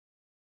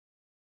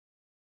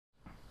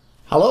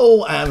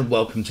Hello and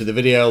welcome to the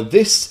video.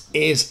 This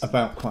is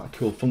about quite a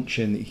cool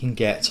function that you can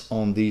get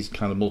on these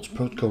kind of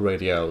multi-protocol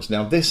radios.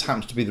 Now this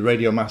happens to be the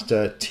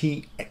RadioMaster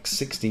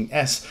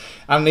TX16S,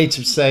 and I need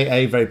to say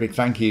a very big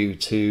thank you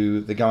to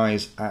the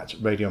guys at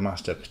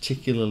RadioMaster,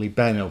 particularly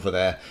Ben over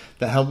there,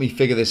 that helped me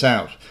figure this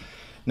out.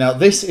 Now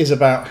this is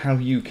about how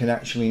you can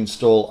actually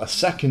install a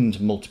second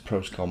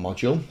multi-protocol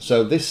module.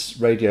 So this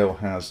radio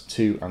has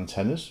two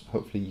antennas,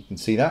 hopefully you can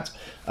see that.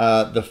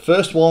 The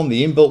first one,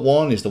 the inbuilt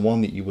one, is the one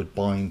that you would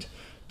bind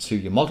to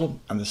your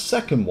model, and the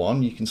second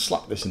one you can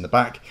slap this in the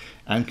back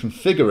and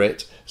configure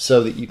it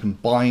so that you can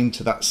bind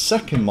to that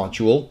second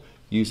module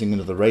using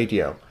another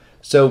radio.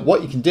 So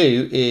what you can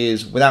do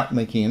is, without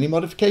making any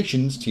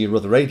modifications to your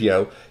other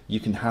radio, you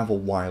can have a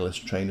wireless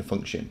trainer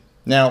function.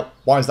 Now,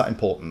 why is that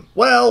important?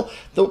 Well,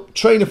 the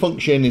trainer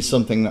function is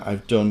something that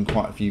I've done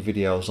quite a few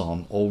videos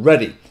on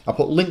already. I'll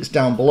put links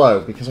down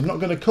below because I'm not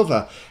going to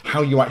cover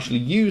how you actually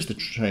use the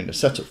trainer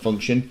setup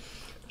function,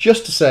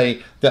 just to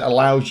say that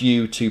allows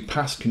you to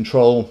pass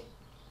control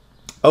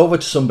over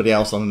to somebody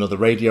else on another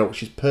radio,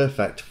 which is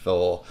perfect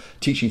for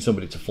teaching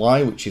somebody to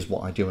fly, which is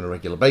what I do on a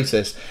regular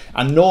basis.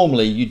 And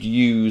normally you'd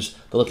use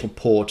the little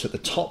port at the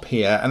top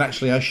here, and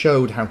actually I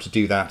showed how to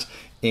do that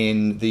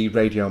in the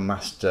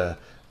RadioMaster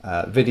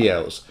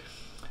videos.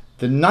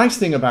 The nice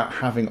thing about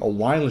having a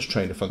wireless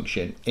trainer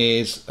function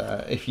is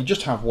if you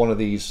just have one of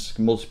these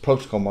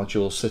multi-protocol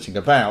modules sitting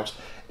about,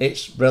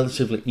 it's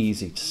relatively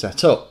easy to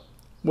set up.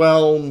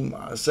 Well,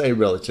 I say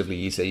relatively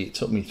easy. It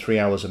took me 3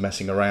 hours of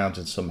messing around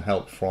and some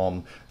help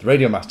from the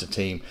RadioMaster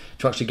team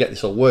to actually get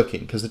this all working,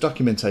 because the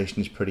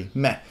documentation is pretty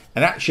meh.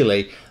 And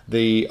actually,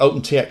 the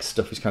OpenTX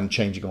stuff is kind of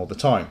changing all the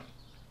time.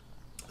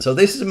 So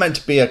this is meant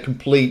to be a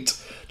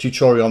complete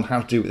tutorial on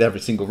how to do it with every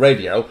single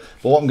radio.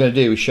 But what I'm going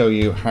to do is show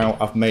you how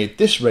I've made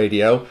this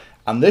radio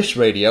and this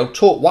radio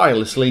talk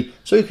wirelessly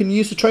so you can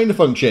use the trainer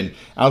function.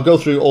 I'll go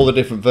through all the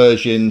different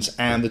versions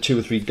and the 2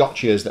 or 3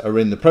 gotchas that are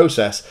in the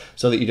process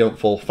so that you don't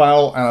fall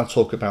foul, and I'll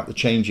talk about the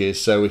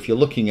changes. So if you're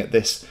looking at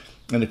this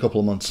in a couple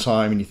of months'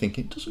 time and you think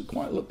it doesn't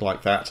quite look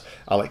like that,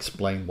 I'll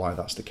explain why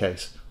that's the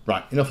case.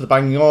 Right, enough of the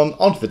banging on,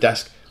 onto the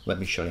desk. Let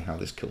me show you how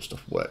this cool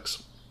stuff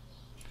works.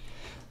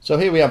 So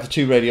here we have the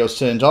 2 radios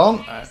turned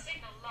on.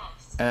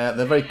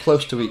 They're very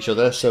close to each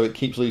other, so it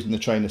keeps losing the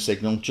trainer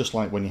signal, just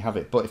like when you have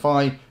it. But if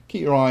I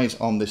keep your eyes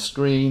on this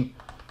screen,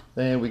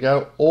 there we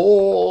go.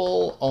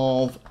 All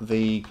of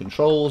the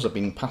controls are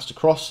being passed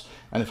across,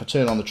 and if I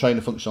turn on the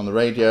trainer function on the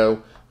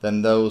radio,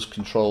 then those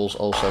controls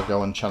also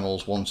go on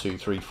channels 1, 2,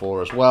 3,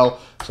 4 as well.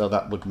 So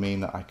that would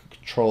mean that I could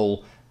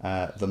control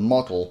the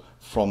model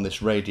from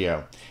this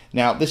radio.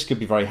 Now this could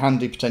be very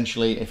handy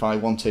potentially if I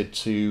wanted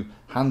to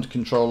hand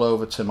control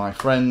over to my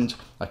friend.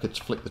 I could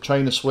flick the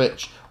trainer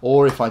switch,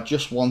 or if I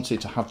just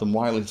wanted to have them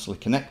wirelessly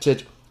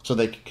connected so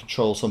they could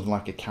control something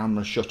like a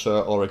camera shutter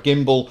or a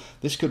gimbal,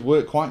 this could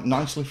work quite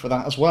nicely for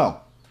that as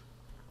well.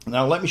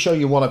 Now let me show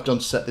you what I've done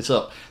to set this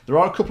up. There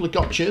are a couple of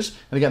gotchas,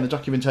 and again the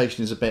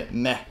documentation is a bit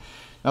meh.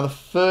 Now the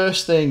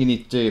first thing you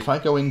need to do, if I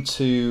go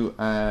into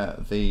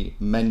the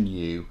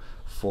menu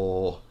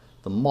for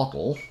the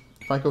model,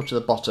 if I go to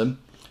the bottom,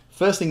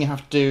 first thing you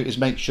have to do is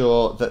make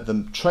sure that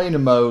the trainer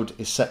mode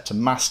is set to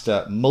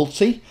master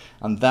multi,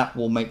 and that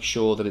will make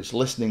sure that it's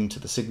listening to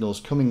the signals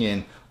coming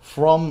in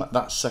from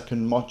that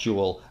second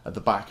module at the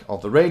back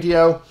of the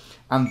radio.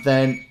 And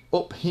then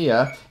up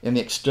here in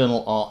the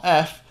external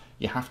RF,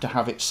 you have to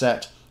have it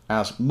set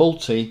as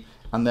multi,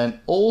 and then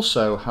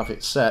also have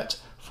it set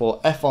for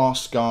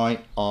FrSky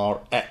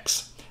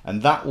RX,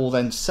 and that will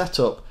then set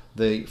up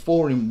the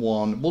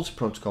 4-in-1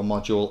 multi-protocol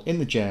module in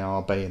the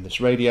JR bay in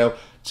this radio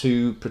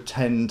to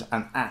pretend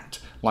and act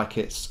like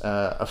it's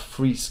a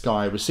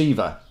FrSky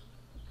receiver.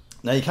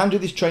 Now you can do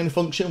this trainer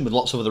function with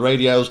lots of other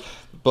radios,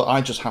 but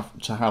I just have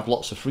to have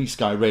lots of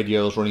FrSky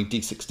radios running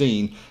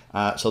D16,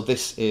 so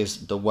this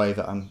is the way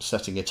that I'm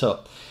setting it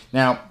up.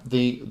 Now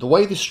the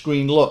way the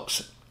screen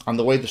looks, and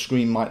the way the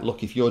screen might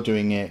look if you're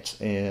doing it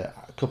a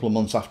couple of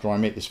months after I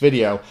make this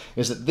video,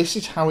 is that this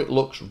is how it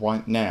looks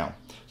right now.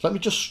 So let me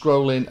just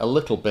scroll in a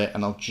little bit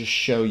and I'll just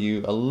show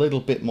you a little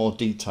bit more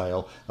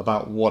detail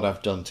about what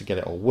I've done to get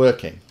it all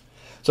working.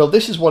 So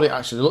this is what it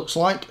actually looks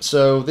like.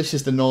 So this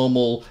is the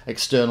normal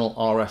external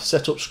RF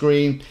setup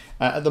screen.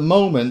 At the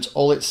moment,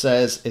 all it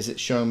says is it's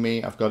showing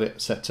me I've got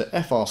it set to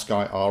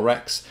FrSky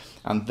RX,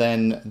 and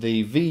then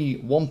the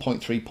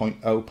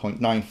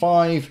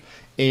V1.3.0.95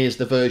 is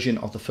the version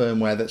of the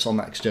firmware that's on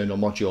that external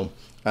module.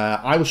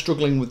 I was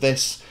struggling with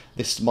this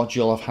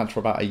module I've had for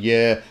about a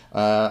year,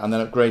 and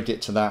then upgraded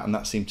it to that, and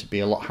that seemed to be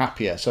a lot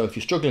happier. So if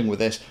you're struggling with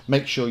this,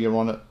 make sure you're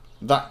on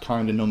that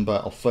kind of number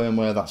of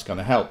firmware. That's going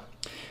to help.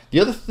 The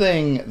other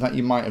thing that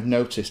you might have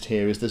noticed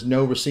here is there's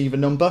no receiver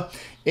number.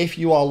 If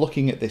you are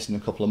looking at this in a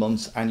couple of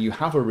months and you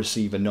have a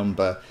receiver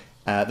number,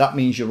 that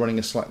means you're running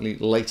a slightly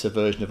later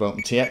version of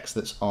OpenTX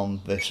that's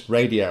on this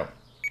radio,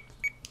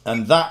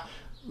 and that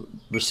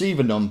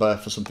receiver number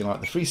for something like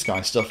the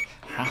FrSky stuff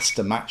has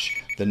to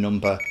match the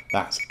number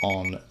that's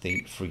on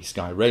the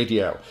FrSky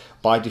radio.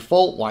 By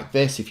default, like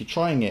this, if you're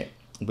trying it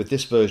with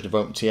this version of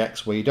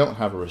OpenTX where you don't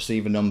have a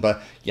receiver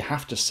number. You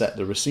have to set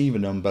the receiver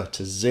number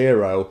to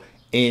 0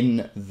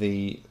 in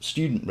the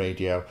student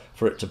radio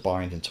for it to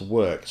bind and to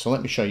work. So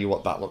let me show you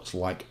what that looks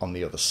like on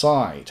the other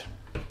side.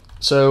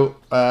 So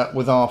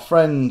with our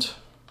friend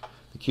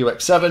the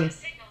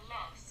QX7,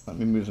 let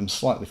me move them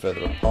slightly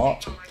further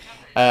apart.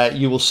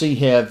 You will see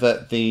here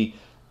that the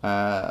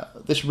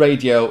this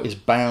radio is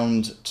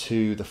bound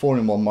to the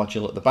 4-in-1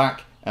 module at the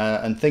back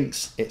and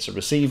thinks it's a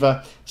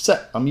receiver.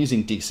 I'm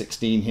using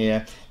D16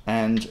 here,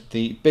 and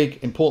the big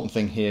important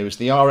thing here is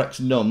the RX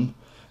num,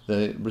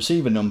 the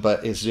receiver number,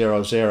 is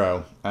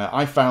 00.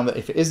 I found that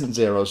if it isn't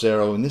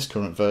 00 in this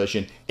current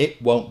version,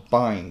 it won't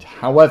bind.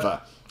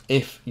 However,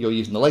 if you're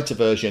using the later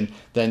version,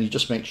 then you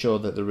just make sure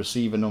that the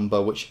receiver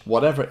number, which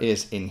whatever it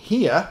is in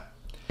here,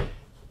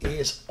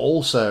 is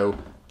also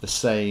the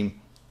same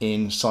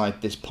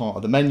inside this part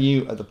of the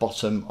menu at the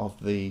bottom of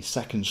the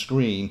second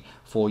screen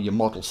for your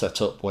model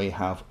setup, where you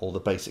have all the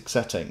basic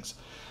settings.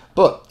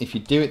 But if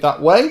you do it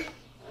that way,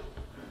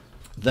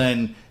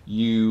 then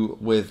you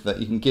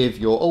can give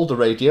your older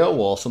radio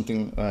or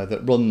something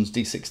that runs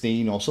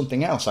D16 or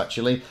something else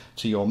actually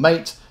to your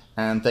mate,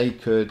 and they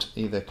could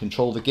either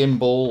control the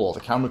gimbal or the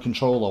camera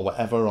control or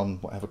whatever on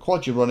whatever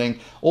quad you're running,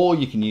 or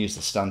you can use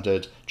the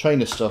standard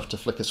trainer stuff to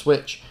flick a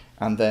switch,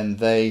 and then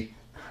they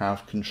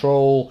have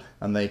control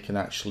and they can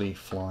actually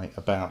fly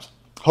about.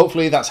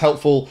 Hopefully that's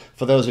helpful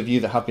for those of you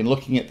that have been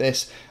looking at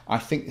this. I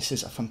think this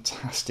is a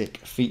fantastic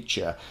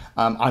feature.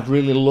 I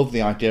really love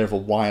the idea of a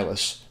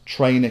wireless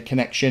trainer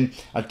connection.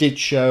 I did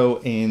show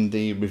in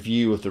the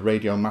review of the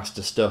Radio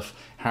Master stuff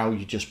how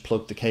you just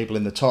plug the cable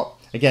in the top.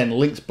 Again,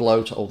 links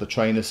below to all the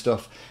trainer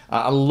stuff.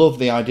 I love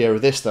the idea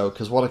of this though,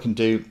 because what I can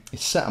do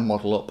is set a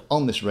model up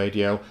on this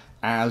radio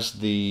as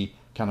the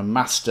kind of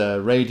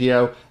master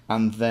radio,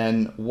 and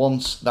then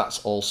once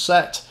that's all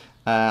set,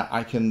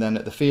 I can then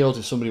at the field,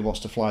 if somebody wants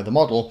to fly the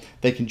model,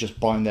 they can just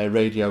bind their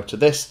radio to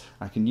this.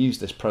 I can use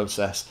this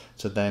process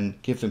to then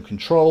give them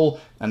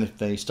control, and if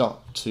they start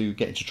to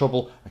get into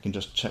trouble, I can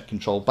just check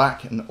control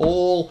back, and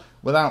all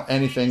without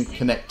anything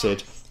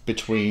connected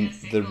between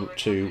the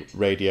two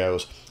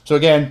radios. So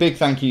again, big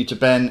thank you to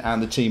Ben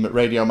and the team at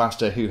Radio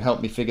Master who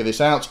helped me figure this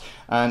out.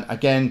 And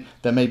again,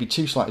 there may be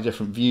two slightly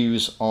different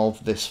views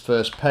of this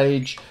first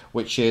page,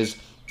 which is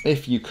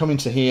if you come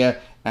into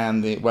here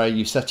and where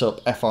you set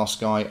up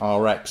FrSky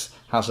RX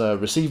has a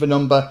receiver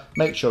number,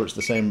 make sure it's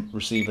the same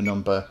receiver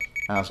number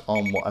as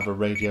on whatever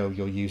radio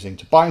you're using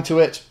to bind to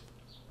it.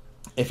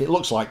 If it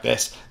looks like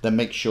this, then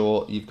make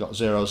sure you've got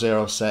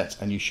 00 set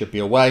and you should be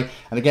away.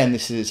 And again,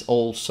 this is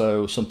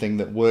also something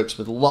that works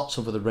with lots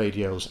of other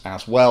radios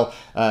as well.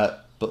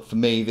 But for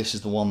me, this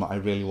is the one that I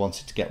really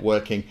wanted to get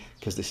working,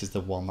 because this is the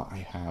one that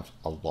I have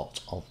a lot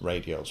of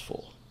radios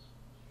for.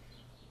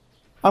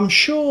 I'm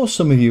sure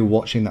some of you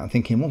watching that are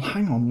thinking, well,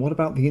 hang on, what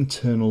about the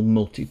internal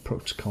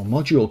multi-protocol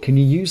module? Can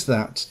you use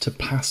that to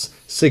pass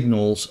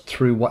signals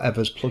through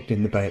whatever's plugged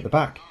in the bay at the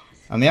back?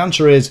 And the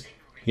answer is,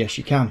 yes,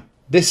 you can.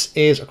 This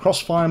is a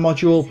Crossfire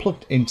module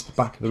plugged into the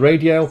back of the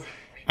radio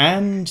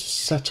and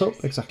set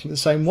up exactly the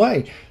same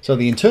way. So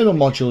the internal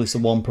module is the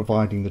one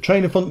providing the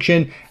trainer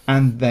function,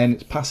 and then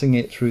it's passing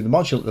it through the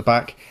module at the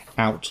back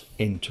out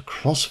into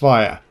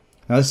Crossfire.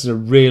 Now this is a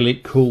really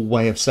cool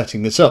way of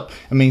setting this up.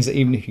 It means that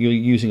even if you're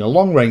using a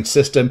long range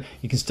system,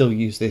 you can still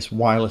use this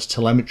wireless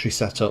telemetry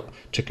setup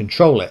to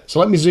control it. So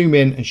let me zoom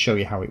in and show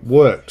you how it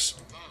works.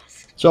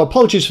 So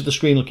apologies for the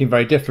screen looking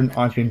very different.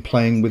 I've been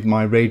playing with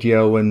my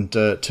radio and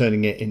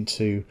turning it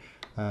into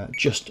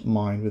just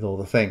mine with all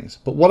the things.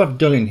 But what I've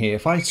done in here,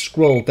 if I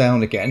scroll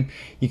down again,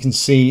 you can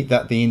see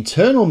that the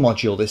internal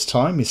module this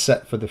time is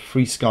set for the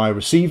FrSky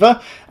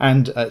receiver,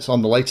 and it's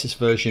on the latest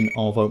version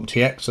of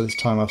OpenTX. So this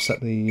time I've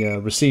set the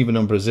receiver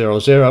number as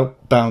 00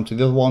 bound to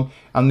the other one,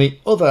 and the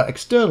other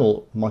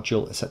external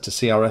module is set to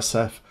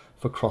CRSF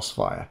for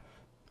Crossfire.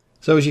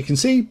 So as you can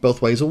see,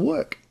 both ways will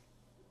work.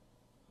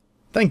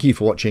 Thank you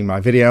for watching my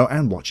video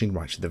and watching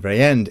right to the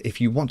very end. If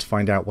you want to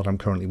find out what I'm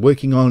currently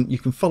working on, you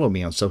can follow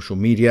me on social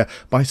media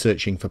by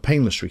searching for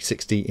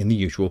Painless360 in the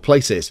usual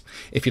places.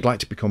 If you'd like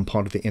to become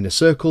part of the inner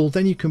circle,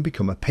 then you can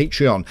become a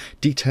Patreon.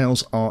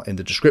 Details are in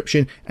the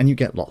description and you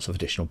get lots of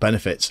additional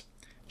benefits.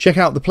 Check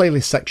out the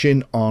playlist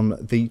section on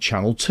the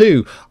channel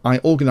too. I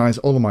organise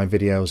all of my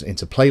videos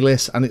into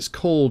playlists, and it's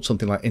called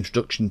something like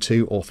Introduction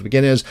to or for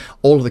Beginners.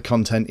 All of the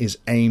content is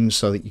aimed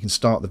so that you can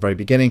start at the very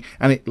beginning,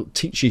 and it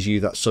teaches you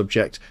that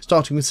subject,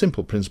 starting with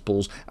simple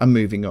principles and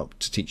moving up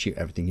to teach you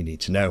everything you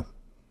need to know.